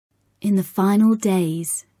In the final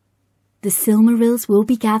days, the Silmarils will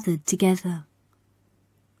be gathered together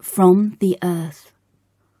from the earth,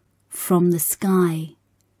 from the sky,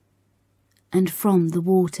 and from the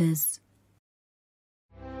waters.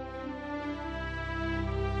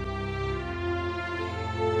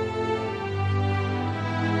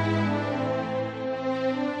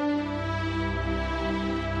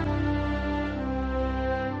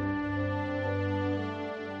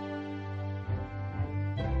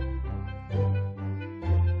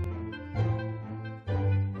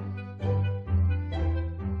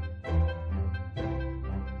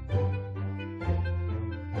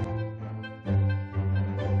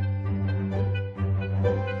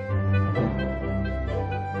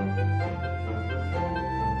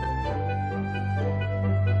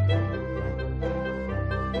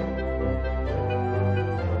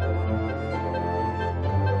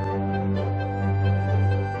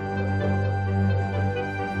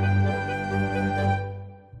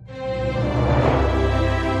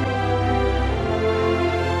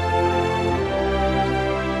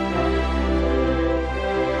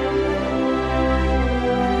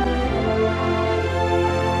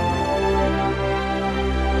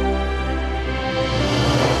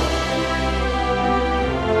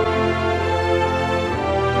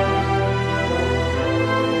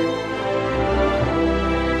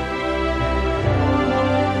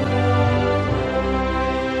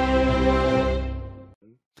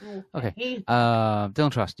 Okay.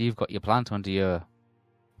 Dylan Trust, you've got your plant under your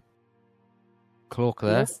cloak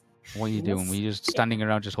there. Yes. What are you doing? Were you just standing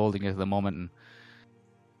around just holding it at the moment?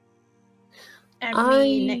 And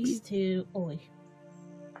Me next to Oi.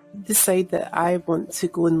 Decide that I want to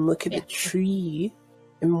go and look at the tree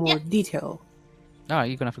in more detail. Oh,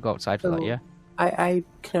 you're going to have to go outside for that, yeah? I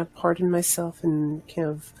kind of pardon myself and kind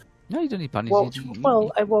of... No, you don't need pardon.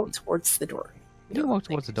 I walk towards the door. You walk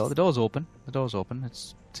towards the door. The door's open. The door's open.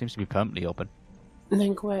 It seems to be permanently open. And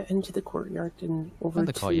then go out into the courtyard and over in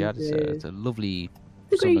the courtyard. To it's a lovely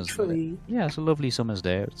summer's day. Yeah, it's a lovely summer's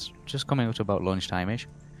day. It's just coming up to about lunchtime-ish.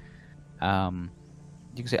 You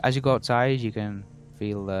can say as you go outside, you can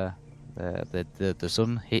feel the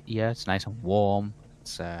sun hit you. It's nice and warm.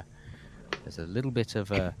 There's a little bit of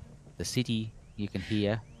the city you can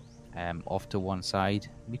hear off to one side.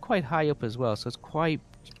 It'll be quite high up as well, so it's quite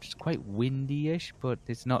windy-ish, but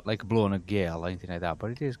it's not like blowing a gale or anything like that.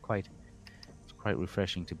 But it's quite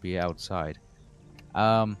refreshing to be outside.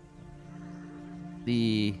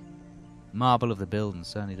 The marble of the building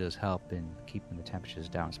certainly does help in keeping the temperatures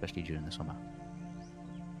down, especially during the summer.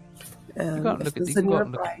 If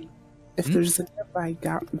there's a nearby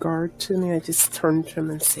guard to me, I just turn to him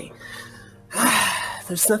and say,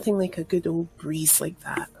 "There's nothing like a good old breeze like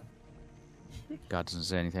that." Guard doesn't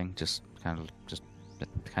say anything. Just kind of just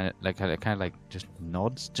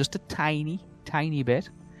nods, just a tiny bit,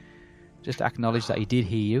 just to acknowledge that he did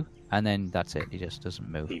hear you, and then that's it. He just doesn't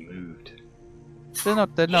move. He moved. They're not.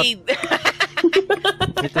 I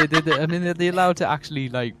mean, they're allowed to actually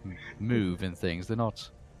like move and things. They're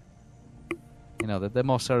not. You know, they're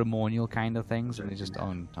more ceremonial kind of things, and they're just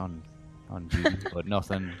on duty, but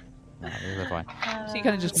nothing. No, they're fine. So he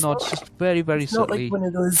kind of just nods, just very, very it's subtly. Not like one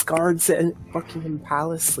of those guards at Buckingham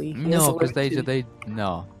Palace. No, because that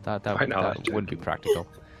wouldn't be practical.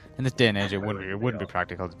 In this day and age, it wouldn't be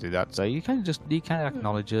practical to do that. So he kind of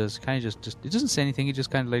acknowledges, kind of just he doesn't say anything. He just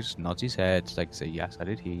kind of like just nods his head, like say, "Yes, I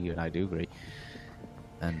did hear you, and I do agree,"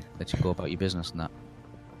 and let you go about your business and that.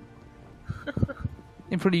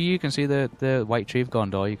 In front of you, you can see the white tree of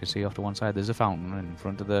Gondor. You can see off to one side there's a fountain, and in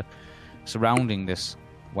front of surrounding this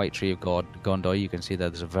white tree of Gondor, you can see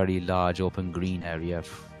that there's a very large open green area of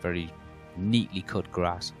very neatly cut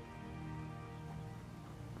grass.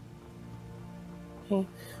 Okay.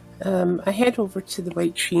 I head over to the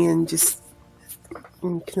white tree and just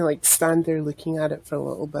kind of like stand there looking at it for a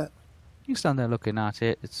little bit. You stand there looking at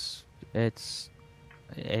it. It's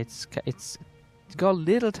got a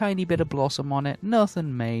little tiny bit of blossom on it.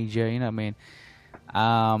 Nothing major, you know what I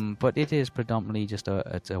mean? But it is predominantly just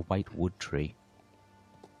it's a white wood tree.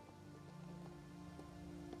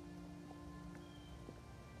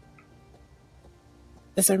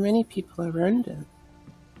 Is there many people around it?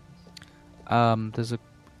 There's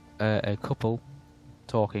a couple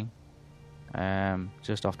talking,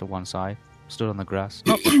 just off to one side, stood on the grass,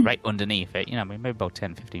 not right underneath it, you know, maybe about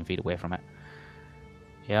 10-15 feet away from it.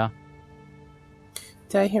 Yeah.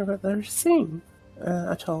 Did I hear what they're saying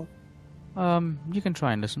at all? You can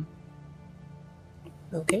try and listen.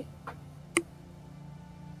 Okay.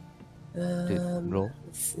 Roll.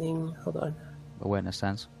 Listening. Hold on. Awareness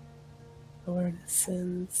sense. Awareness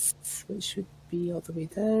sense, which should be all the way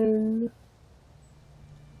down.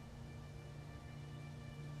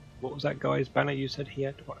 What was that guy's banner you said he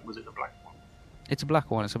had? What, was it the black one? It's a black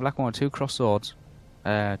one. It's a black one with two crossed swords.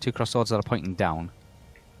 Two crossed swords that are pointing down.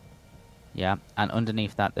 Yeah, and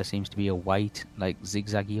underneath that there seems to be a white, like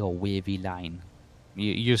zigzaggy or wavy line.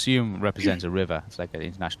 You assume represents a river. It's like an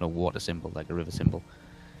international water symbol, like a river symbol.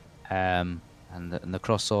 And the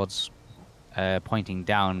crossed swords pointing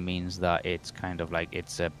down means that it's kind of like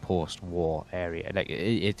it's a post-war area. Like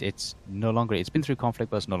it's no longer. It's been through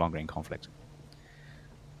conflict, but it's no longer in conflict.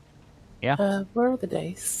 Yeah. Where are the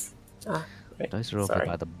dice? Ah, right. Dice are over Sorry.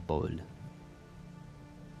 by the bowl.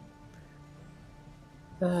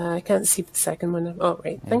 I can't see the second one. Oh,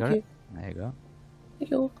 right. Thank got you. it. There you go.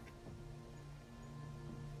 Thank you.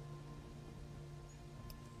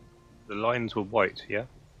 The lines were white, yeah?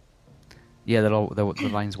 Yeah, the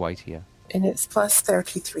line's white here. And it's plus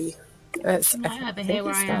 33. It's, I have it here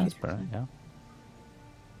where I am. That's brilliant, yeah.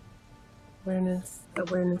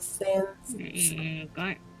 Awareness sense. There you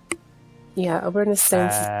go. Yeah, awareness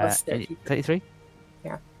sense is plus 33. 33?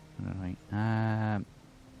 Yeah. Alright.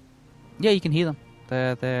 Yeah, you can hear them.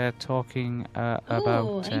 They're talking Ooh,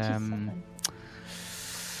 about 87.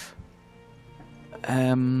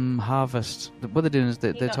 harvest. What they're doing is He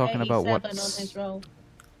they're got talking about 87 on his roll.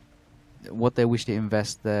 what they wish to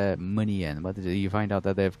invest their money in. What they do, you find out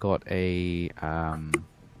that they've got a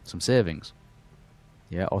some savings,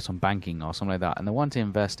 yeah, or some banking or something like that, and they want to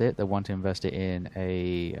invest it. They want to invest it in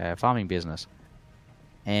a farming business,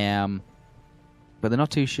 but they're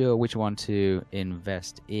not too sure which one to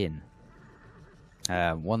invest in.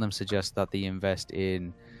 One of them suggests that they invest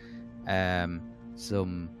in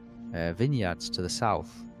some vineyards to the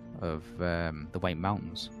south of the White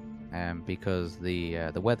Mountains, because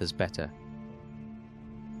the weather's better.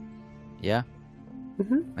 Yeah.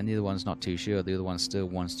 Mm-hmm. And the other one's not too sure. The other one still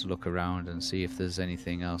wants to look around and see if there's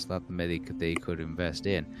anything else that maybe they could invest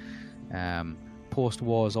in.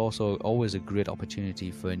 Post-war is also always a great opportunity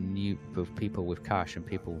for people with cash and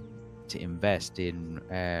people to invest in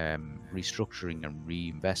restructuring and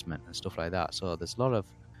reinvestment and stuff like that. So there's a lot of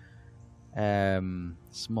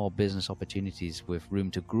small business opportunities with room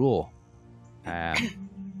to grow,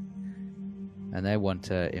 and they want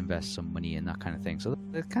to invest some money in that kind of thing. So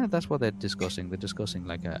that's what they're discussing. They're discussing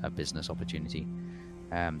like a business opportunity.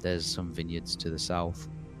 There's some vineyards to the south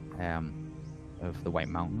of the White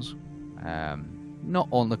Mountains, not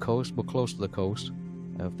on the coast, but close to the coast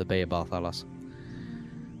of the Bay of Barthalas.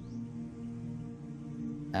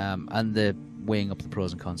 And they're weighing up the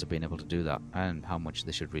pros and cons of being able to do that and how much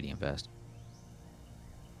they should really invest.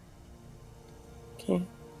 Okay.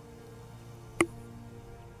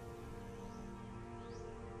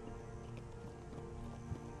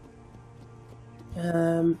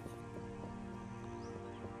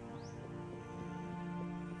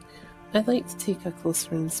 I'd like to take a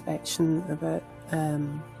closer inspection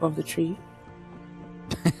of the tree.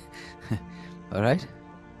 All right.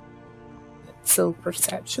 So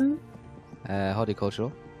perception.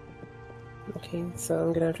 Horticultural. Okay, so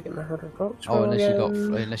I'm gonna have to get my horticultural. Oh, again.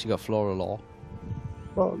 unless you got floral law.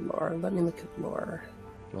 Well, lore. Let me look at lore.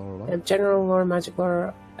 Floral law. General lore, magic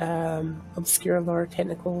lore, obscure lore,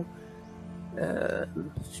 technical.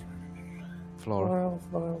 Floral.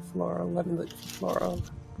 Floral. Let me look at floral.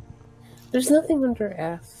 There's nothing under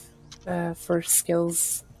F for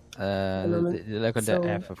skills. Look under So-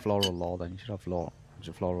 F for floral law. Then you should have floral. Is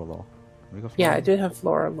it floral law? Have you got Yeah, floral I do have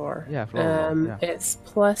floral lore. Yeah, floral lore. Yeah. It's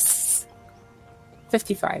plus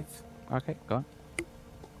 55. Okay, go on.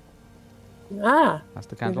 Ah, That's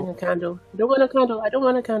the using candle. a candle. I don't want a candle. I don't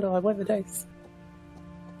want a candle. I want the dice.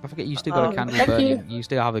 I forget you still got a candle thank burning. You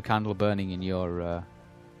still have a candle burning in your.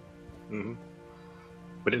 Mm-hmm.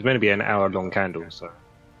 But it's meant to be an hour-long candle, so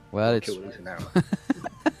Well, it's kill it in an hour.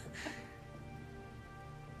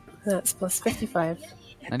 That's plus 55.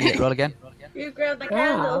 and you roll again. You grabbed the Ah,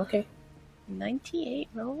 candle. okay. 98,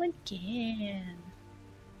 roll again.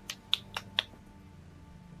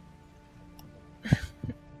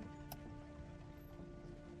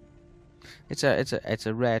 It's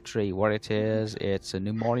a rare tree. What it is, it's a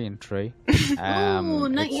Numorian tree. Ooh, It's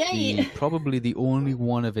 98. probably the only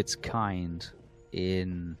one of its kind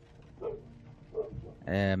in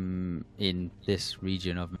this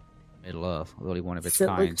region of Middle Earth. The only one of its So it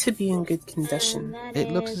kind. looked to be in good condition.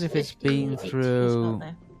 It looks as if it's been through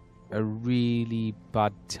a really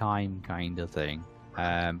bad time kind of thing.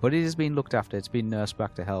 But it has been looked after. It's been nursed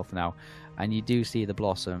back to health now, and you do see the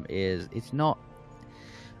blossom it's not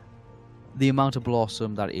the amount of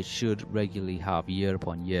blossom that it should regularly have year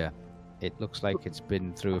upon year. It looks like it's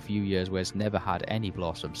been through a few years where it's never had any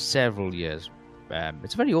blossom, several years.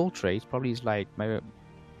 It's a very old tree. It's probably like maybe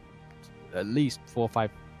at least 4 or 5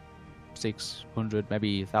 600,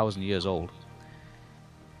 maybe 1,000 years old.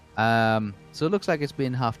 So it looks like it's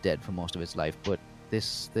been half dead for most of its life, but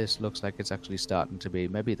this looks like it's actually starting to be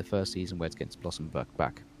maybe the first season where it's getting its blossom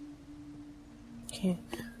back. Okay.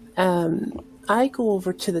 I go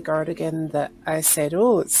over to the guard again that I said,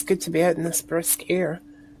 "Oh, it's good to be out in this brisk air,"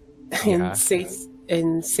 Yeah.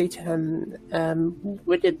 and say to him,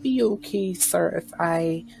 "Would it be okay, sir, if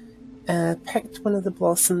I picked one of the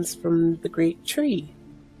blossoms from the great tree?"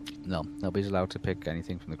 No, nobody's allowed to pick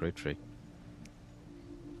anything from the great tree.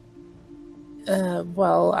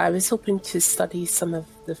 Well, I was hoping to study some of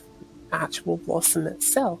the actual blossom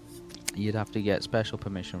itself. You'd have to get special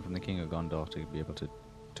permission from the King of Gondor to be able to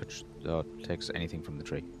touch or take anything from the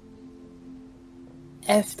tree.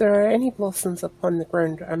 If there are any blossoms upon the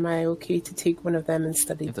ground, am I okay to take one of them and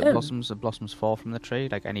study If them? the blossoms fall from the tree,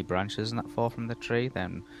 like any branches that fall from the tree,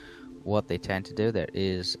 then what they tend to do, there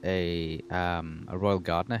is a royal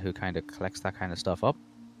gardener who kind of collects that kind of stuff up.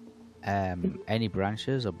 Any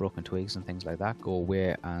branches or broken twigs and things like that go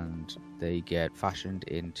away and they get fashioned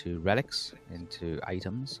into relics, into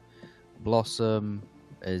items. Blossom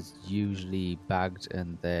is usually bagged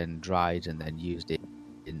and then dried and then used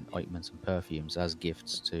in ointments and perfumes as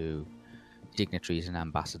gifts to dignitaries and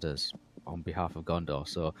ambassadors on behalf of Gondor.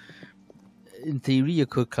 So, in theory, you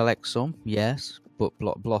could collect some, yes, but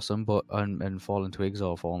blossom, and fallen twigs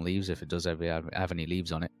or fallen leaves if it does ever have any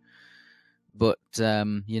leaves on it. But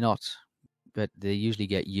you're not. But they usually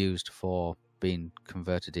get used for being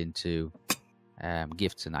converted into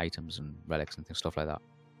gifts and items and relics and stuff like that.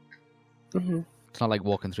 Mm-hmm. It's not like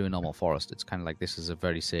walking through a normal forest. It's kind of like this is a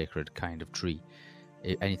very sacred kind of tree.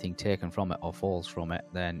 If anything taken from it or falls from it,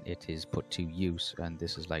 then it is put to use. And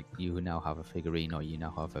this is like you now have a figurine, or you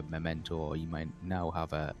now have a memento, or you might now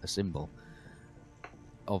have a symbol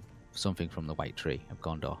of something from the White Tree of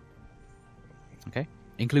Gondor. Okay?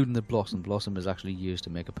 Including the blossom. Blossom is actually used to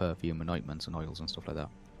make a perfume and ointments and oils and stuff like that.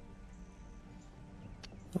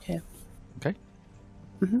 Okay. Okay?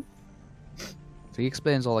 Mm-hmm. So he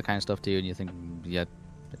explains all that kind of stuff to you, and you think, yeah,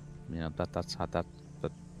 you know, that's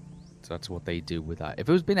what they do with that. If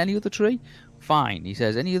it was been any other tree, fine. He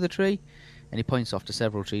says any other tree, and he points off to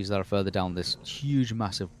several trees that are further down this huge,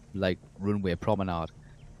 massive, like runway promenade,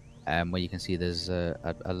 where you can see there's a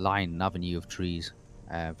line, an avenue of trees,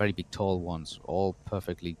 very big, tall ones, all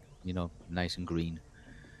perfectly, you know, nice and green.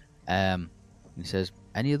 He says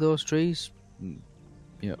any of those trees,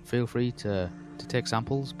 you know, feel free to take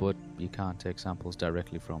samples, but you can't take samples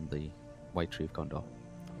directly from the White Tree of Gondor.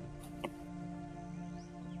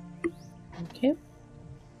 Okay.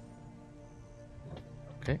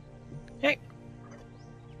 Okay. Hey.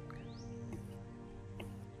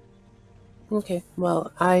 Okay.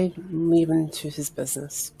 Well, I leave him to his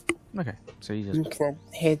business. Okay. So you I'm just gonna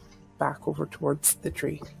head back over towards the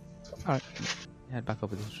tree. all right. Head back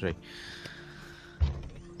over to the tree.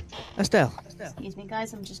 Estelle Excuse me,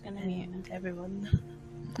 guys. I'm just gonna mute everyone.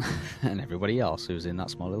 and everybody else who's in that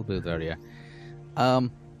small little booth area.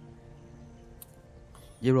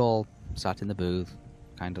 You're all sat in the booth,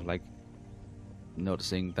 kind of like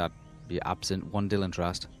noticing that you're absent one Dylan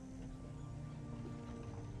Trust.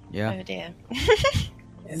 Yeah. Oh dear.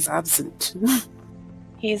 Is absent.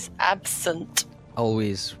 He's absent.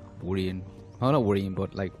 Always worrying. Well, not worrying,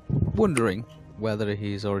 but like wondering whether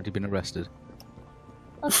he's already been arrested.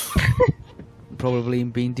 Probably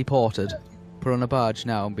being deported, put on a barge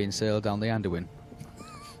now and being sailed down the Anduin.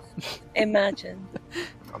 Imagine.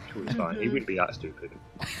 I'm sure he's fine. He wouldn't be that stupid.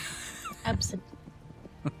 Absent.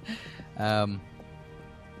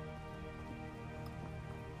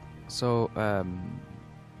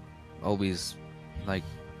 Always like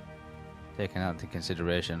taking out into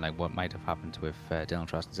consideration like what might have happened with Dylan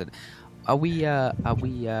Trust and said, are we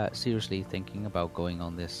seriously thinking about going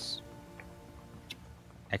on this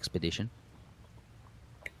expedition?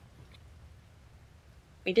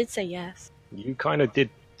 We did say yes. You kind of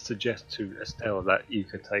did suggest to Estelle that you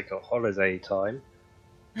could take a holiday time.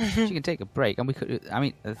 She can take a break, and we could. I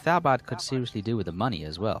mean, Tharbad could seriously do with the money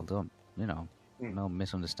as well. Don't you know? No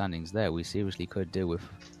misunderstandings there. We seriously could do with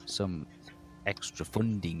some extra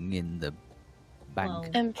funding in the bank. Well,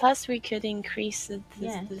 And plus, we could increase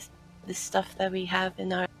Yeah. the stuff that we have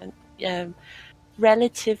in our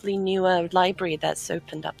relatively newer library that's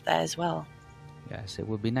opened up there as well. Yes, it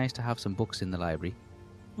would be nice to have some books in the library.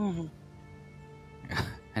 Hmm.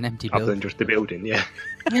 An empty Other building. than just the building, yeah.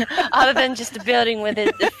 Other than just a building with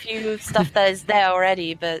a few stuff that is there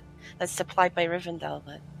already, but that's supplied by Rivendell.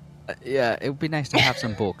 But Yeah, it would be nice to have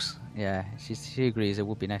some books. Yeah, she agrees. It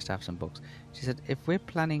would be nice to have some books. She said, if we're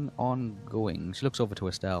planning on going, she looks over to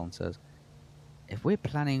Estelle and says, if we're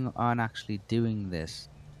planning on actually doing this,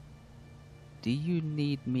 do you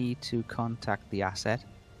need me to contact the asset?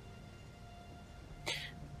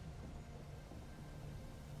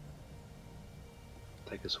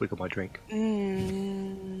 Take a swig of my drink.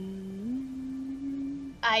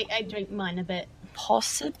 I drink mine a bit.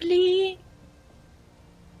 Possibly.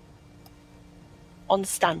 On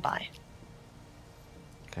standby.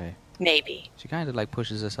 Okay. Maybe. She kind of like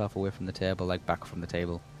pushes herself away from the table, like back from the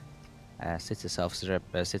table. Sits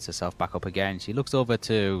herself back up again. She looks over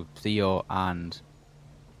to Theo and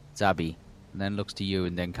Zabi, and then looks to you,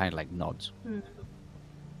 and then kind of like nods.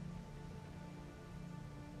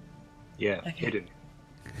 Yeah, Okay. hidden.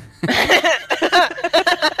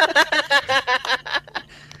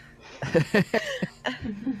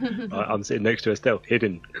 I'm sitting next to Estelle.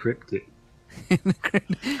 Hidden, cryptic. Did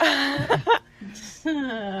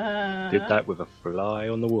that with a fly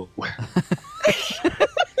on the wall.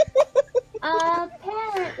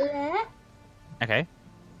 Apparently. Okay.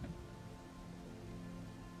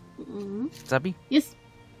 Zabi, Yes.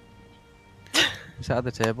 sat at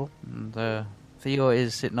the table, and Theo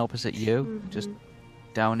is sitting opposite you, just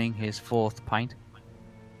downing his 4th pint.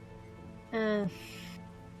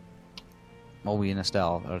 Ollie and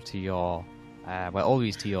Estelle are to your, well,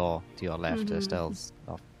 Ollie's to your left. Estelle's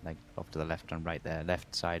off to the left and right there,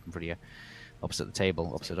 left side in front of you, opposite the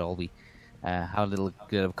table, opposite Ollie. Have a little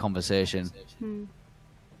bit of conversation.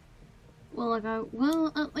 Well, I go,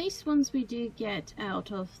 well, at least once we do get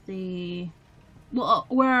out of the... Well,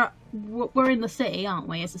 we're in the city, aren't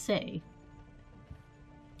we, as a city?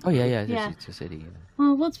 Oh yeah, Yeah. It's a city.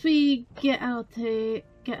 Well, once we get out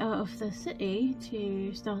of the city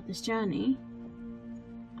to start this journey,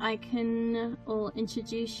 I can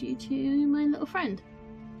introduce you to my little friend.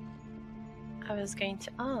 I was going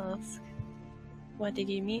to ask. What did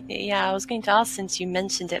you mean? Yeah, I was going to ask since you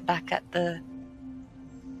mentioned it back at the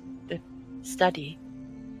study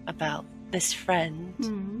about this friend.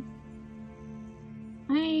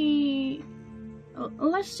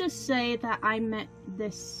 Let's just say that I met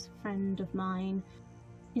this friend of mine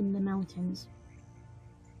in the mountains.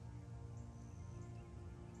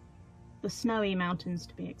 The snowy mountains,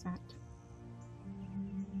 to be exact.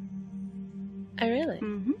 Oh, really?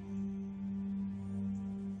 Mm-hmm.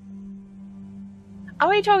 Are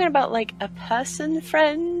we talking about like a person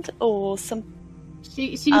friend or some?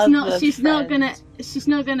 She's Other not gonna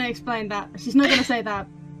friend. explain that. She's not gonna say that.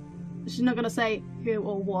 She's not gonna say who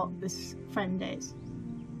or what this friend is.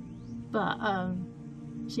 But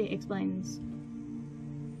she explains.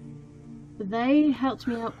 They helped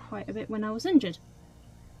me out quite a bit when I was injured.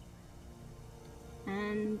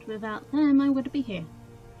 And without them I wouldn't be here.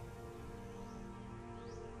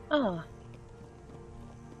 Oh.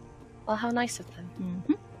 Well, how nice of them.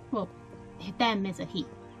 Mm-hmm. Well, them is a he.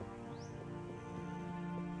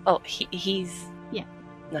 Oh, he's Yeah.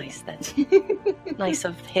 nice then. Nice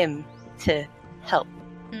of him to help.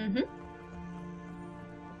 Mm-hmm.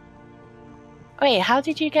 Wait, how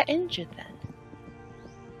did you get injured then?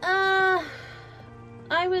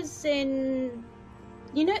 I was in...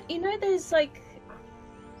 You know there's like...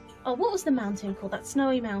 Oh, what was the mountain called? That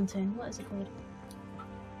snowy mountain. What is it called?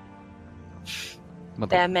 Well,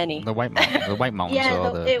 There are many. the White Mountain, the White Mountains Yeah,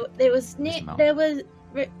 are the... it was near... mountain. There was...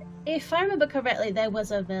 If I remember correctly, there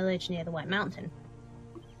was a village near the White Mountain.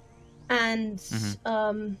 And,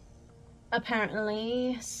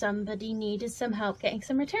 apparently somebody needed some help getting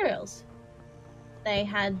some materials. They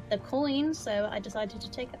had the coin, so I decided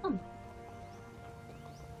to take it on.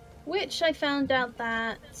 Which I found out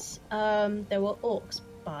that there were orcs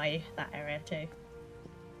by that area too.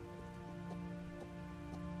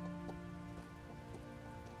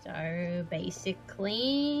 So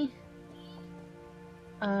basically,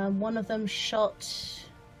 one of them shot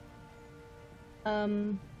a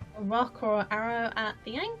rock or arrow at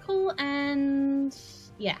the ankle, and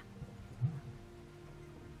yeah.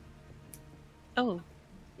 Oh,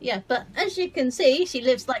 Yeah, but as you can see, she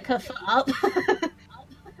lives like her foot up.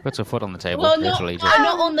 Puts her foot on the table, well, literally.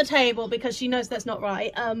 not on the table because she knows that's not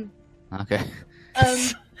right. Okay.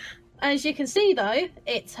 As you can see though,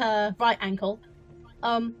 it's her right ankle.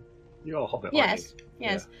 You're a hobbit. Yes, aren't you?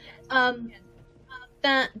 yes.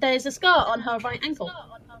 That there's a scar on her right ankle.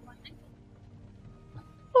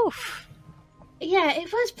 oof. Yeah,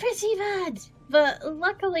 it was pretty bad. But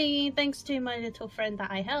luckily, thanks to my little friend that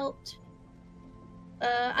I helped,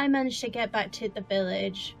 I managed to get back to the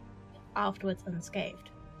village afterwards unscathed.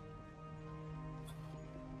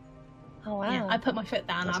 Oh wow. Yeah, I put my foot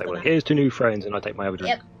down I say, after well, that. here's to new friends, and I take my other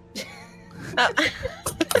drink. Yep.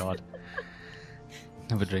 God.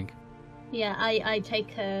 Have a drink. Yeah, I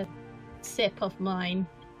take a sip of mine.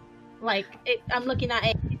 Like, I'm looking at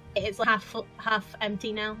it, it's like half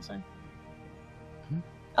empty now, so...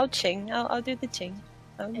 I'll ching. I'll do the ching.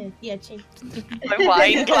 Yeah, ching. My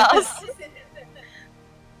wine glass.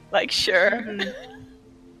 Like, sure.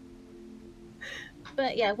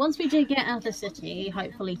 But yeah, once we do get out of the city,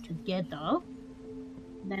 hopefully together,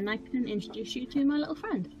 then I can introduce you to my little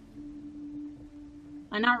friend.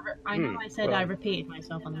 I know I said I repeated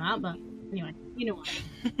myself on that, but anyway, you know what.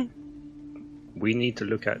 We need to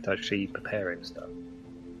look at actually preparing stuff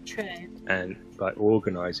True. and like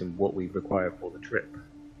organising what we require for the trip.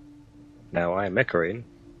 Now I am echoing.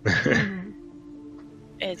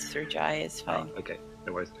 It's through Jai, it's fine. Oh, okay,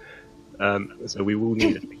 no worries. So we will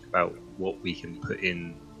need to think about what we can put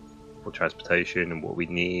in for transportation and what we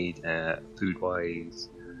need food-wise,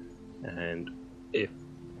 and if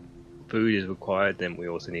food is required, then we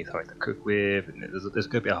also need something to cook with. And there's going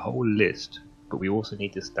to be a whole list, but we also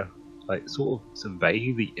need to stuff like sort of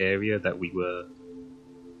survey the area that we were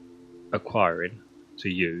acquiring to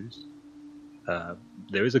use.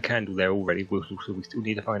 There is a candle there already, so we still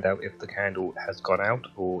need to find out if the candle has gone out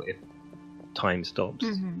or if time stops.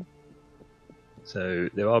 So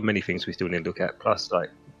there are many things we still need to look at, plus like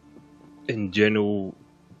in general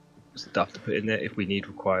stuff to put in there if we need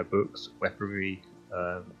required books, weaponry,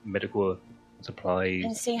 medical supplies.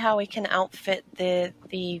 And see how we can outfit the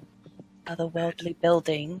otherworldly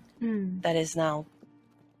building that is now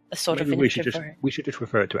a sort Maybe of we should just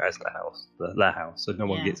refer to it as the house, so no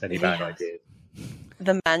one gets any bad Yes. ideas.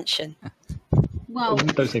 The mansion. Well,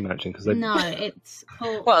 Don't say mansion because no, it's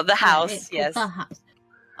called. Well, the house, it's called yes. The house.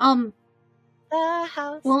 The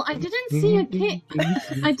house. Well, I didn't see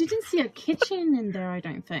I didn't see a kitchen in there. I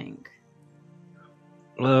don't think.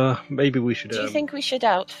 Maybe we should. Do you think we should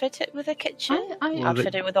outfit it with a kitchen?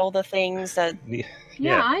 Outfit it with all the things that...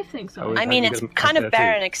 Yeah, I think so. I mean, it's kind of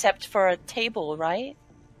barren except for a table, right?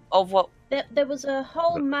 Of what... There was a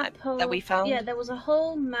whole map of... that we found? Yeah, there was a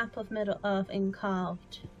whole map of Middle Earth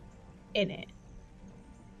carved in it.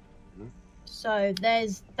 So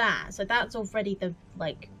there's that. So that's already the,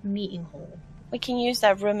 meeting hall. We can use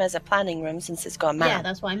that room as a planning room since it's got a map. Yeah,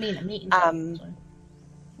 that's what I mean, a meeting hall. So.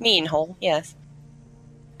 Meeting hall, yes.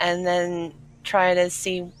 And then try to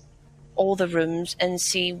see all the rooms and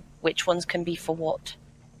see which ones can be for what.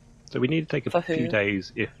 So we need to take For a few who?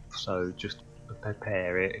 days, if so, just to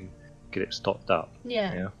prepare it and get it stocked up.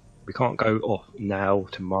 Yeah. We can't go off now,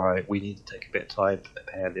 tomorrow. We need to take a bit of time to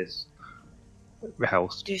prepare this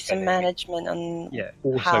house. Do some and then- management on Yeah,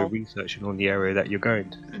 also how. researching on the area that you're going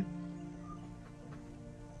to.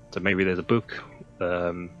 So maybe there's a book,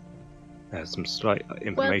 has some slight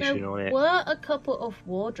information Well, on there it. were a couple of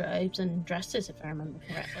wardrobes and dresses, if I remember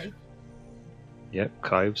correctly. Yep,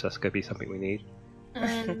 clothes, that's going to be something we need.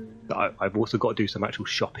 Um, I've also got to do some actual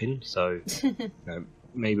shopping, so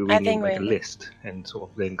maybe we I need to think make a we- list and sort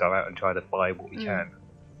of then go out and try to buy what we can.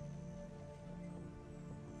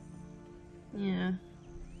 yeah.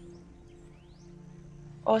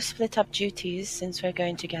 Or split up duties since we're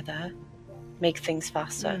going together. Make things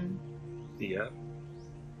faster. Yeah.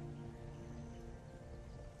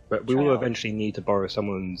 But we will eventually need to borrow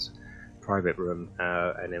someone's private room,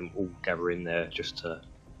 and then all gather in there just to,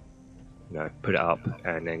 put it up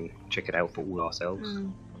and then check it out for all ourselves.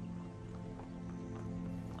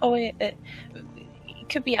 Oh, it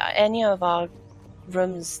could be any of our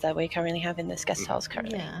rooms that we currently have in this guest house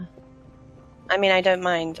currently. Yeah. I mean, I don't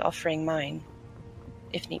mind offering mine,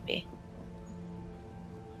 if need be.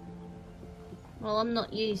 Well, I'm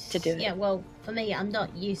not used To do it. Yeah, well, for me, I'm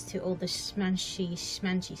not used to all the schmanchy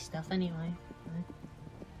stuff anyway.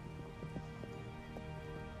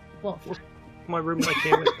 What? My room right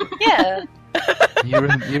here. Yeah. Your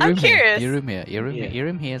room I'm here. curious. Your room here. Your room. Yeah. Your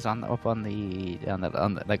room here is up on the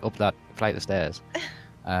up that flight of stairs,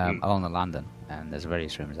 along the landing, and there's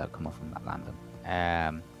various rooms that come up from that landing.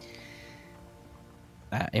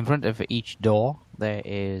 In front of each door, there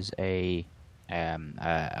is a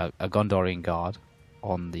Gondorian guard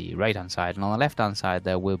on the right-hand side, and on the left-hand side,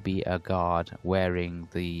 there will be a guard wearing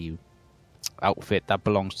the outfit that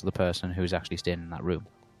belongs to the person who's actually staying in that room.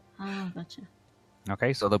 Oh, gotcha.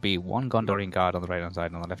 Okay, so there'll be one Gondorian guard on the right-hand side,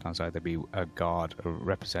 and on the left-hand side there'll be a guard, a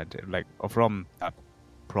representative, from that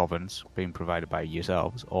province being provided by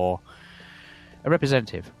yourselves, or a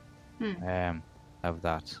representative of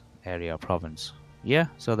that area or province. Yeah,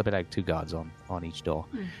 so there'll be like two guards on each door.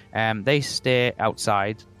 They stay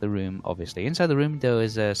outside the room, obviously. Inside the room there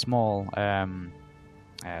is a small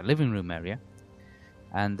living room area,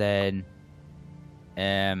 and then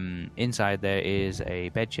inside there is a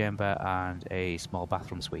bedchamber and a small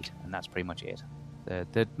bathroom suite, and that's pretty much it.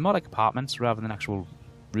 They're more like apartments rather than actual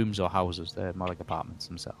rooms or houses. They're more like apartments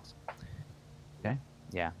themselves. Okay?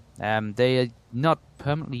 Yeah. They are not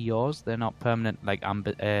permanently yours. They're not permanent like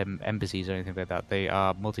embassies or anything like that. They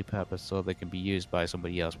are multi-purpose, so they can be used by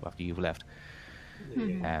somebody else after you've left.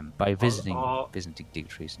 By visiting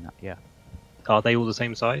dignitaries and that. Yeah. Are they all the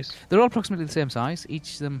same size? They're all approximately the same size.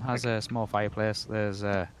 Each of them has a small fireplace. There's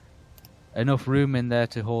enough room in there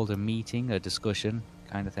to hold a meeting, a discussion,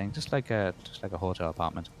 kind of thing, just like a hotel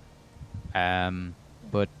apartment.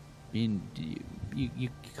 But you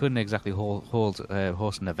couldn't exactly host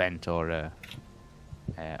an event or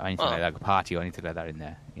anything like that, a party or anything like that in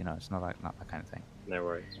there. You know, it's not that kind of thing. No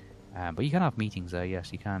worries. But you can have meetings there.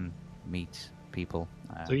 Yes, you can meet people.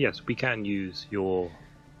 So yes, we can use your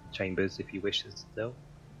chambers if you wish still.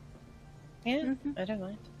 Yeah, I don't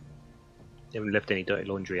mind. You haven't left any dirty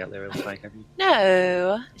laundry out there, like, have you?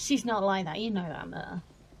 No. She's not like that, you know that, Mur.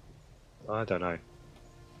 I don't know.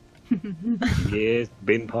 Years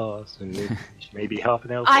been past, and maybe half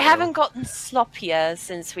an hour. I haven't gotten sloppier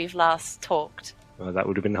since we've last talked. Well, that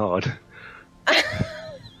would have been hard.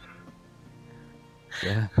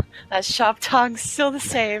 Yeah. That sharp tongue's still the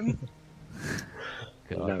same.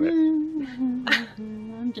 I know it.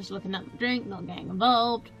 I'm just looking at the drink, not getting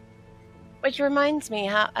involved. Which reminds me,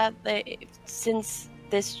 how since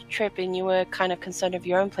this trip and you were kind of concerned of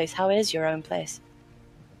your own place, how is your own place?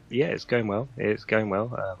 Yeah, it's going well.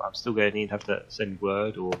 I'm still going to have to send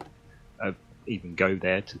word or even go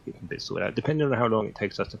there to get some bits sorted out. Depending on how long it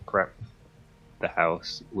takes us to prep the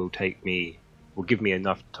house, will give me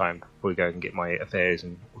enough time before we go and get my affairs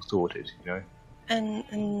and all sorted, you know.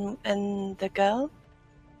 And the girl?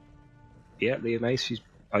 Yeah, Leah Mace, she's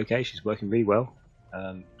okay. She's working really well.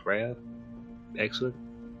 Freya, excellent.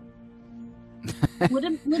 Would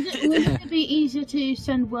it be easier to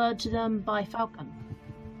send word to them by Falcon?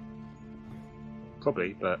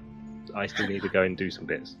 Probably, but I still need to go and do some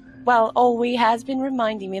bits. Well, Olwe has been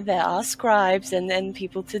reminding me there are scribes and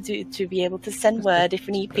people to be able to send word if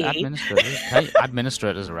need be.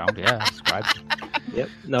 Administrators around, yeah, scribes. Yep.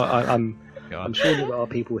 No, I'm sure there are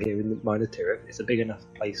people here in Minas Tirith. It's a big enough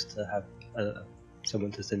place to have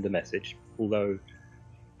someone to send a message. Although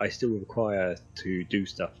I still require to do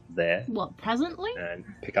stuff there. What, presently? And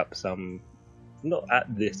pick up some. Not at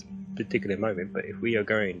this particular moment, but if we are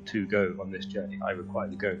going to go on this journey, I require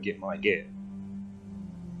to go and get my gear.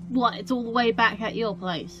 What, it's all the way back at your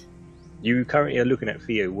place? You currently are looking at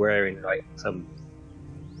Theo wearing like some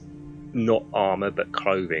not armor but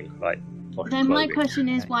clothing, like then my clothing. question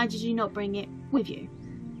is, why did you not bring it with you?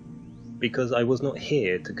 Because I was not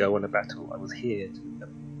here to go on a battle. I was here to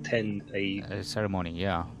attend a ceremony.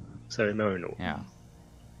 Yeah. Ceremonial. Yeah.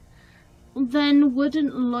 Then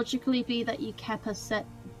wouldn't logically be that you kept a set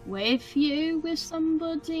with you with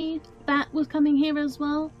somebody that was coming here as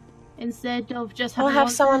well, instead of just having. Or have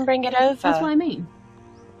someone bring it over. That's what I mean.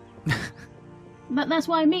 That's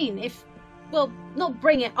what I mean. Well, not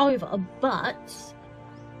bring it over, but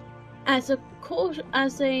as a caution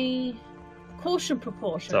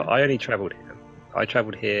precaution. So I only travelled here. I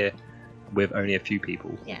travelled here with only a few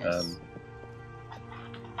people. Yes.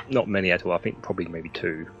 Not many at all. I think probably maybe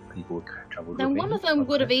 2 people travelled with me. Then one of them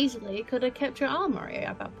could have kept your armory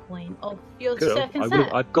at that point of your second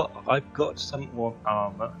set. set. I've got some more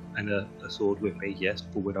armour and a sword with me, yes,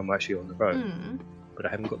 for when I'm actually on the road. But I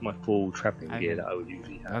haven't got my full travelling gear that I would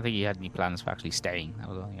usually have. I don't think he had any plans for actually staying. That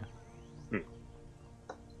was all, yeah.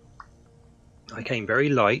 I came very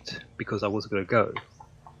light because I wasn't going to go.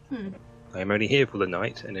 I am only here for the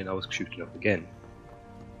night, and then I was shooting off again.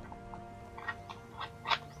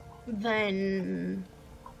 Then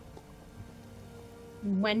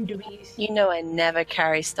when do we? You know I never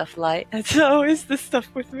carry stuff light. It's always the stuff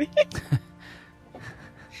with me.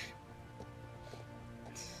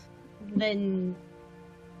 Then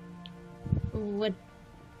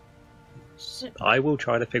I will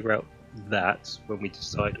try to figure out that when we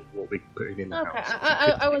decide what we're putting in the house. Okay,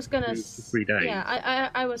 I was gonna. 3 days. Yeah,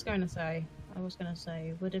 I was gonna say.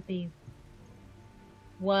 Would it be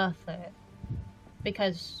worth it?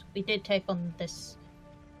 Because we did take on this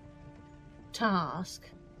task.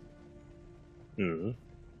 Mm.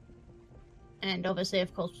 And obviously,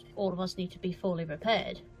 of course, all of us need to be fully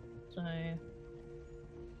prepared. So.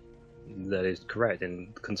 That is correct,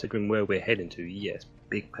 and considering where we're heading to, yes,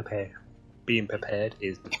 being prepared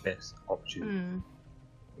is the best option.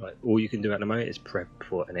 Like, all you can do at the moment is prep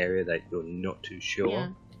for an area that you're not too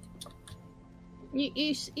sure. Yeah.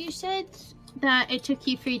 You said that it took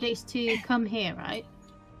you 3 days to come here, right?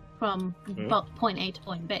 From point A to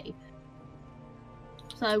point B.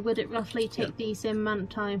 So would it roughly take the same amount of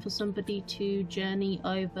time for somebody to journey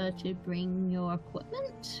over to bring your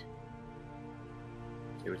equipment?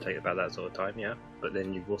 It would take about that sort of time, yeah. but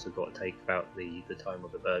then you've also got to take about the time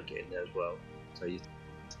of the bird getting there as well. So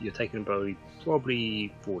you're taking probably 4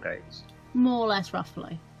 days. More or less,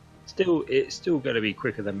 roughly. It's still going to be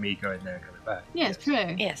quicker than me going there and coming back. Yeah, it's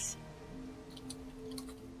true. Yes.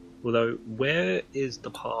 Although, where is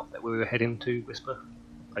the path that we were heading to, Whisper?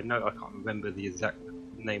 I can't remember the exact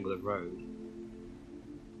name of the road.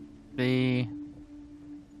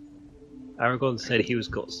 Aragon said he was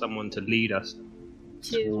got someone to lead us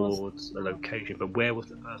towards a location, but where was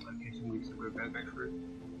the first location we said we were going to go through?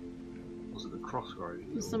 Was it the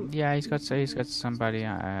crossroads? Yeah, he's got somebody.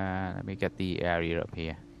 Let me get the area up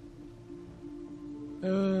here.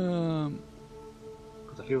 Because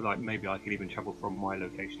I feel like maybe I could even travel from my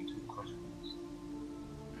location to the crossroads.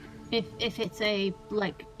 If it's a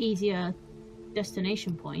easier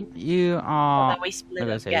destination point. You are. Then we split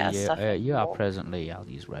up, get our stuff. You are presently. I'll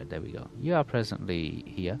use red. There we go. You are presently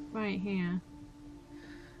here. Right here.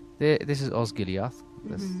 This is Osgiliath.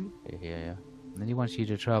 This Mhm. here, yeah. And then he wants you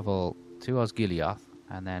to travel to Osgiliath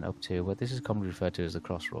and then up to what this is commonly referred to as the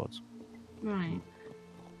crossroads. Right.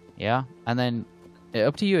 Yeah, and then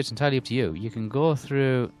up to you. It's entirely up to you. You can go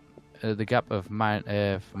through the gap of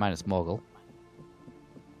Minus Morgul.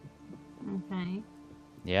 Okay.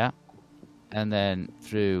 Yeah, and then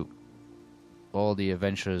through all the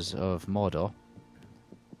adventures of Mordor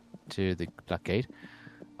to the Black Gate.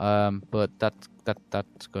 But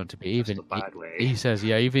that's going to be even. That's the bad way. He says,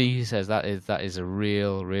 yeah, even he says that is a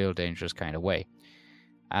real dangerous kind of way.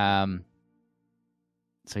 So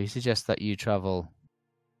he suggests that you travel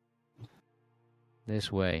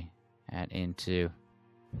this way and into.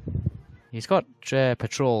 He's got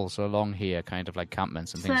patrols along here, kind of like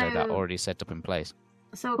campments and things like that, So- already set up in place.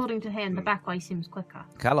 So according to him, the back way seems quicker.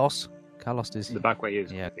 Kalos is The back way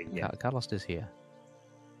is. yeah, Yeah. Kalos is here.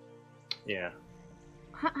 Yeah.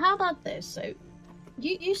 How about this? So,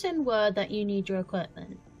 you send word that you need your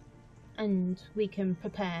equipment, and we can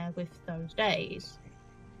prepare with those days.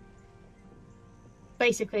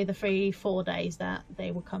 Basically, the 3-4 days that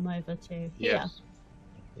they will come over to here, Yes.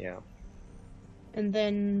 Yeah. and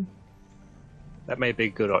then That may be a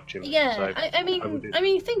good option. yeah. So I would do-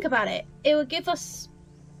 mean, think about it. It would give us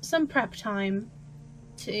some prep time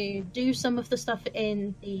to do some of the stuff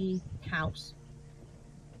in the house.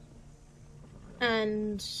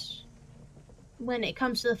 And when it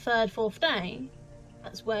comes to the 3rd, 4th day,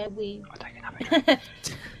 that's where we. I'll take another.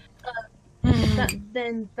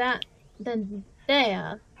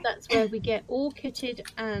 That's where we get all kitted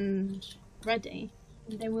and ready,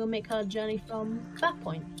 and then we'll make our journey from that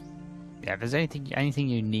point. Yeah, if there's anything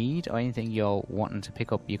you need or anything you're wanting to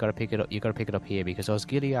pick up, you gotta pick it up. You gotta pick it up here because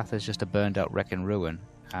Osgiliath is just a burned out wreck and ruin,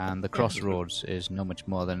 and the crossroads is no much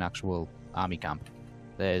more than an actual army camp.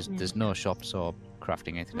 There's no shops or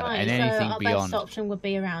crafting anything like that. Right, And so anything our beyond best option would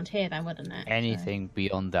be around here, then, wouldn't it? anything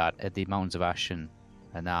beyond that at the Mountains of Ashen,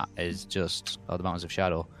 and that is just or the Mountains of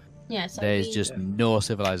Shadow. Yeah. So There's we- just no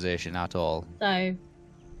civilization at all.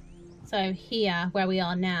 So here, where we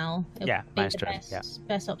are now, it Yeah, would be nice the try,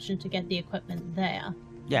 best option to get the equipment there.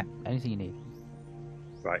 Yeah, anything you need.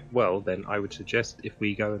 Right. Well, then I would suggest if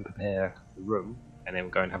we go and prepare the room, and then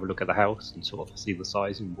go and have a look at the house and sort of see the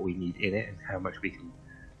size and what we need in it, and how much we can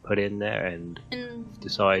put in there, and And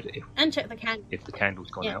decide check the can. if the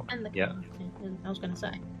candle's gone Yeah, out. and the Yeah. can. I was going to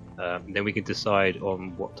say. Then we can decide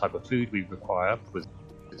on what type of food we require, because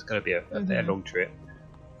it's going to be a fair Mhm. long trip,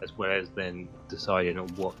 as well as then deciding on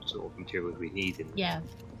what sort of materials we need in. Yeah.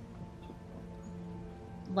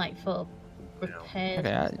 Like for You know. repairs.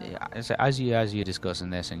 Okay, and stuff. so as you're discussing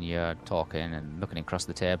this and you're talking and looking across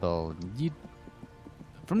the table, you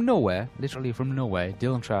from nowhere, literally from nowhere,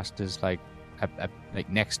 Dylan Trust is like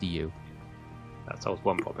next to you. That solves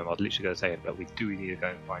one problem. I was literally going to say it, but we do need to go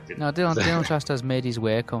and find it. No, Dylan Trust has made his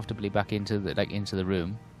way comfortably back into the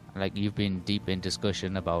room. Like you've been deep in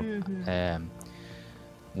discussion about Mhm.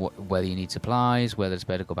 whether you need supplies, whether it's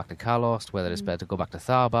better to go back to Kalos, whether it's better to go back to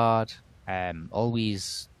Tharbad.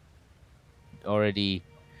 Always already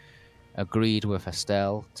agreed with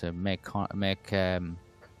Estelle to make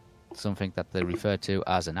something that they refer to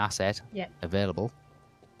as an asset Yep. available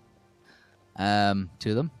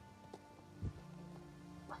to them.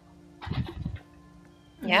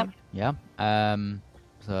 Yeah. Yeah.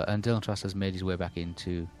 So and Dylan Trust has made his way back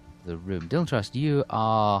into the room. Dylan Trust, you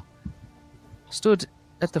are stood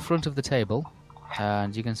at the front of the table,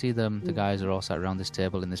 and you can see them. The guys are all sat around this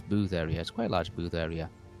table in this booth area. It's quite a large booth area.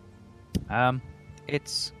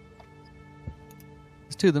 There's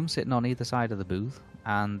two of them sitting on either side of the booth,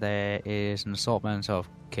 and there is an assortment of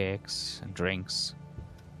cakes and drinks,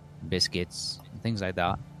 and biscuits, and things like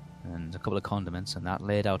that, and a couple of condiments and that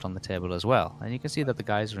laid out on the table as well. And you can see that the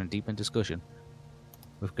guys are in deep in discussion.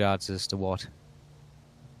 with regards as to what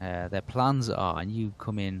their plans are, and you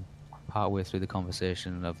come in partway through the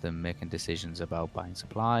conversation of them making decisions about buying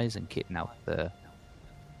supplies and kitting out the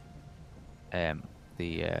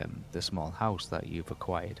small house that you've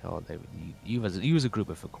acquired, or you as a group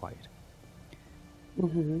have acquired.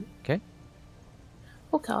 Mm-hmm. Okay.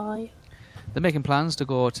 Okay. They're making plans to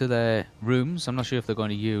go to their rooms. I'm not sure if they're going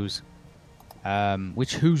to use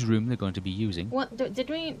whose room they're going to be using. What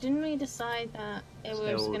didn't we decide that it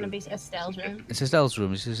was going to be Estelle's room? It's Estelle's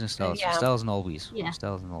room. It's Estelle's. Yeah. Estelle's and Always. Yeah.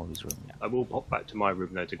 Estelle's and Always' room. Yeah. I will pop back to my room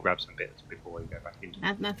though to grab some bits before we go back into.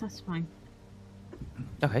 That's fine.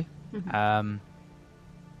 Okay. Mhm.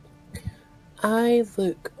 I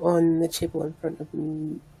look on the table in front of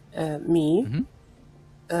me. Mhm.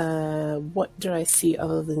 What do I see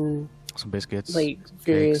other than Some biscuits. like cakes,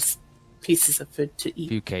 various pieces of food to a eat?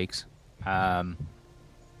 few cakes.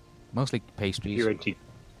 Mostly pastries. Your empty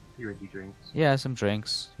drinks. Yeah, some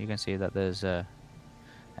drinks. You can see that there's a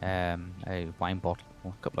wine bottle,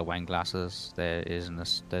 a couple of wine glasses. There is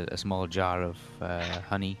a small jar of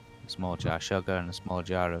honey, a small jar of sugar, and a small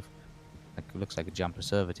jar of looks like a jam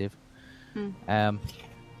preservative.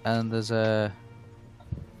 And there's a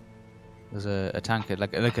tankard,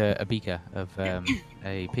 like a beaker of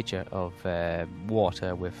a pitcher of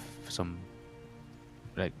water with some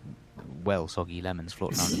like soggy lemons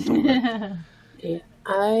floating around the top of it. Okay.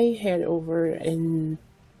 I head over and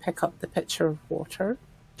pick up the pitcher of water.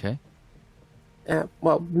 Okay.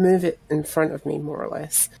 Move it in front of me, more or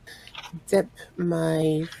less. Dip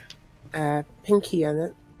my pinky in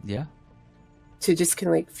it Yeah. to just kind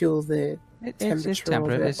of like feel the It's temperature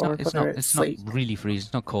temperate. of it, It's not. or It's whether not. It's not like, really freezing.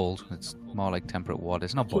 It's not cold. It's more like temperate water.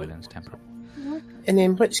 It's not boiling. It's temperate. and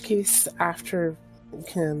in which case, after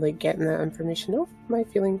kind of like getting that information of my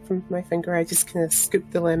feeling from my finger, I just kind of scoop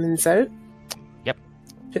the lemons out. Yep.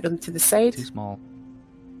 Put them to the side, Too small.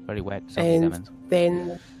 Very wet. Soggy and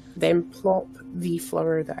lemons. then plop the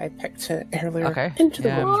flower that I picked earlier Okay. into the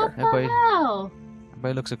Yeah. water. What the Everybody- hell?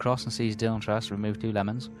 Everybody looks across and sees Dylan Trask remove 2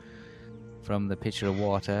 lemons from the pitcher of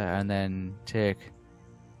water, and then take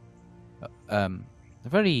a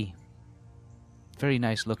very, very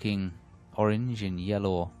nice looking orange and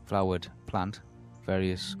yellow flowered plant,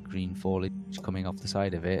 various green foliage coming off the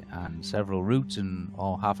side of it, and several roots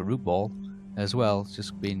or half a root ball as well,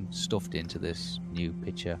 just been stuffed into this new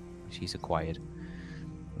pitcher which he's acquired.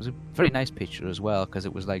 It was a very nice pitcher as well, because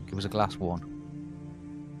it was a glass one.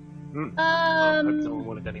 I hope no one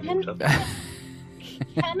wanted any can- water.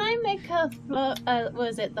 Can I make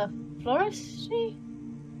was it the floristry?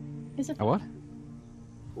 Is it? A what?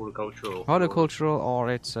 Horticultural. Horticultural, or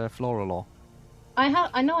it's floral law.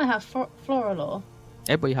 I know I have floral law.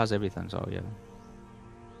 Everybody has everything, so yeah.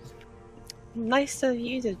 Nice of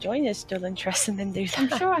you to join us, still interested and do I'm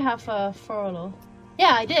that. sure I have floral law.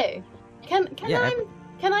 Yeah, I do. Can Yeah,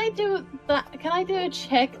 I do that? Can I do a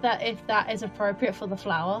check that if that is appropriate for the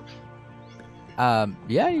flower?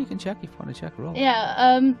 Yeah, you can check if you want to check. Roll.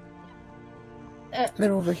 Yeah.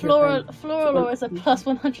 They're over here. Floral law is a plus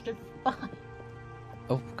 105.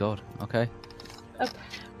 Oh God. Okay.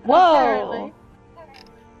 Apparently.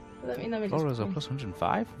 Let me just. Flora is a plus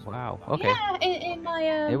 105. Wow. Okay. Yeah, in my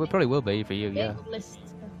It probably will be for you. Yeah. big list.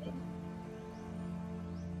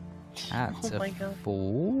 That's Oh a my God.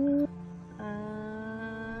 4.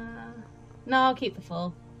 No, I'll keep the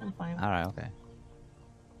 4. I'm fine. All right. Okay.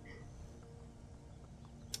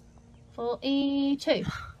 42.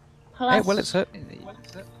 Plus, Hey, well, it's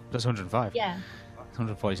plus 105. yeah.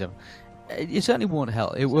 147. It certainly won't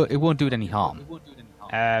help. It won't do it any harm.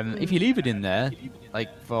 If you leave it in there, like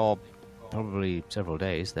for probably several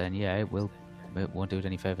days, then yeah, it won't do it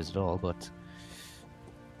any favors at all. But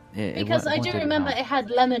Because I do remember it had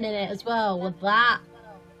lemon in it as well. Would that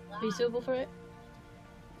be suitable for it?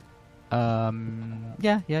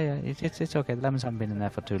 Yeah. It's okay. The lemons haven't been in there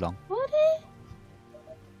for too long. Would it?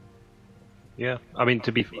 Yeah, I mean,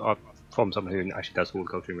 to be from someone who actually does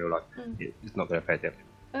horticulture in real life, it's not going to affect it.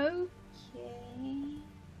 Okay.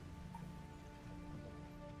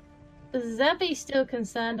 Zebby's still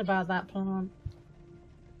concerned about that plant.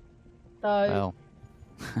 Though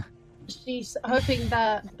Well, she's hoping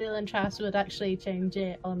that Bill and Trask would actually change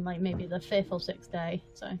it on like maybe the 5th or 6th day.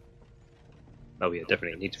 So Oh yeah,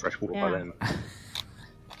 definitely needs fresh water by Yeah. then.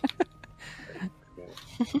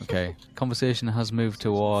 okay. Conversation has moved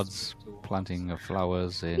towards planting of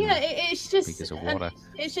flowers in yeah, it's just beakers of and water.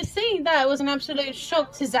 it's just seeing that was an absolute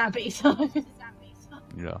shock to Zabby. So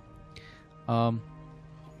Yeah.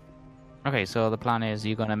 Okay, so the plan is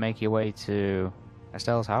you're gonna make your way to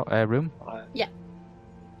Estelle's room. Yeah.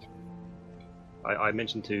 I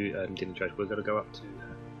mentioned to Dylan Trash we're going to go up to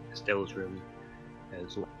Estelle's room and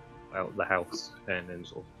sort out the house, and then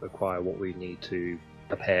sort of acquire what we need to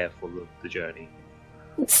prepare for the journey.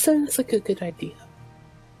 It sounds like a good idea.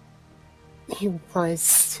 He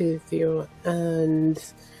replies to Theo, and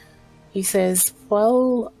he says,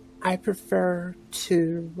 well, I prefer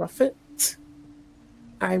to rough it.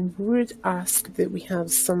 I would ask that we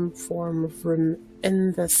have some form of room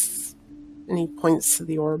in this, and he points to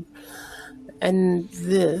the orb, and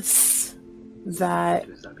this, that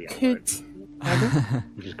could... You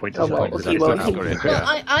just point Oh, to well, something okay, well, that's he- not good.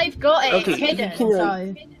 Well, I've got it Okay, hidden, you can,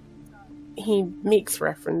 so... He makes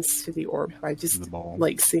reference to the orb by just,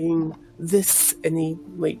 like, saying this, and he,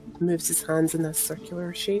 like, moves his hands in a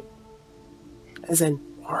circular shape. As in,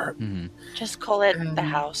 orb. Mhm. Just call it the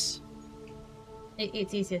house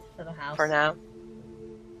It's easier for the house. for now.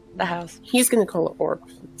 The house. He's going to call it orb.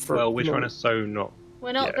 For Well, we're the trying to moment. so not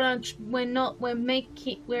We're not Yeah. gonna.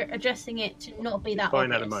 We're addressing it to not be that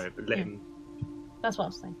find obvious. out the moment, but let Yeah. him. That's what I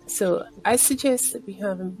was saying. So, I suggest that we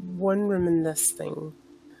have one room in this thing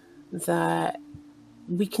that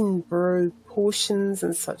we can brew potions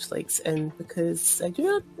and such likes in, because I do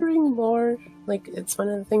have brewing lore. Like, it's one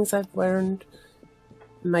of the things I've learned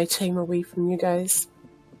in my time away from you guys.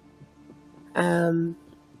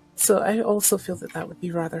 So I also feel that that would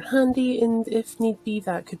be rather handy, and if need be,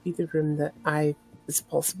 that could be the room that I was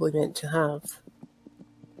possibly meant to have.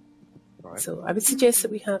 Right. So I would suggest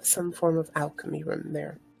that we have some form of alchemy room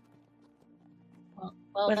there. Well,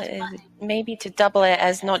 Well, that's fine. maybe to double it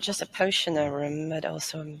as not just a potioner room, but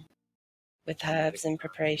also with herbs in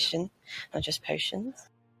preparation, not just potions.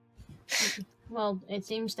 Well, it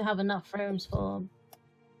seems to have enough rooms for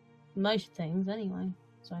most things anyway.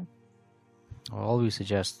 So Well, we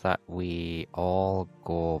suggest that we all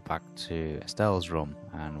go back to Estelle's room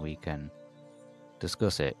and we can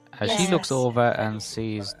discuss it. As she Yes. looks over and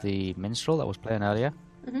sees the minstrel that was playing earlier,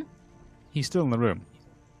 Mhm. he's still in the room.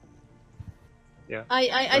 Yeah. I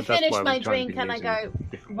But that's why finish we're my trying to drink be and I using go,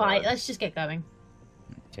 different right, words. let's just get going.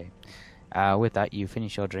 Okay. With that, you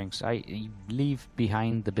finish your drinks. You leave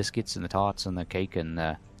behind the biscuits and the tarts and the cake and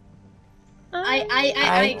the... I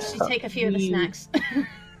I actually take a few of the you- snacks.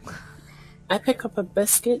 I pick up a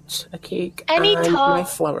biscuit, a cake, Any and tart. my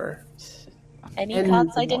flour. Any And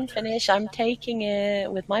cards I the didn't water. finish, I'm taking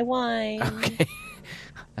it with my wine. Okay.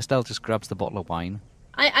 Estelle just grabs the bottle of wine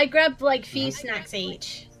I grab like few snacks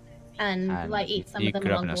each and and like eat some you of them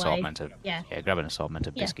grab along an the way. assortment of Yeah. grab an assortment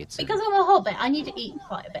of Yeah. biscuits Because I'm a hobbit, I need to eat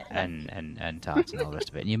quite a bit. and tarts and all the rest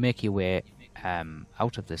of it. And you make your way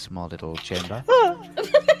out of this small little chamber.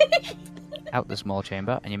 Out the small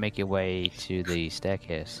chamber, and you make your way to the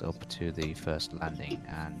staircase up to the first landing,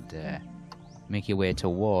 and make your way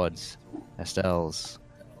towards Estelle's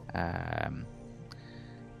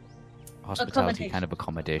hospitality kind of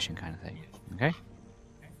accommodation kind of thing. Okay.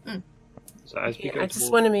 So as we Yeah, go I just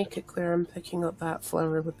towards- want to make it clear I'm picking up that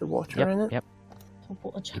flour with the water in it. Yep.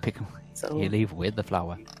 You pick 'em. So, You leave with the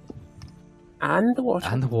flour and the water.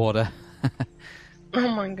 and the water. Oh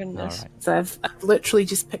my All goodness. right. So I've literally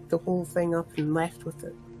just picked the whole thing up and left with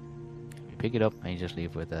it. You pick it up and you just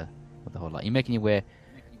leave with the whole lot. You're making your way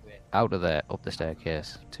out of there, up the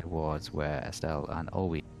staircase towards where Estelle and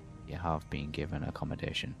Olwe you have been given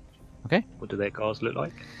accommodation. Okay. What do their cars look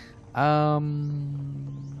like?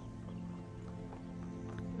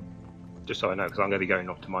 Just so I know, because I'm going to be going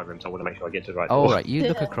off to my room, so I want to make sure I get to the right All door. right. You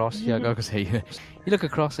look across. Yeah, I was gonna say you look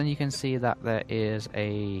across and you can see that there is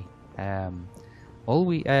a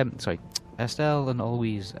Estelle and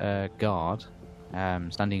Olwe's guard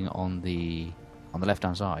standing on the left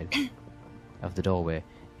hand side of the doorway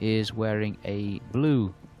is wearing a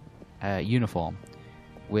blue uniform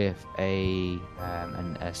with a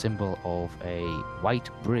symbol of a white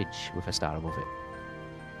bridge with a star above it,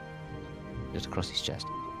 just across his chest.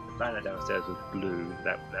 The banner downstairs was blue.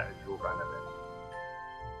 That is your banner then.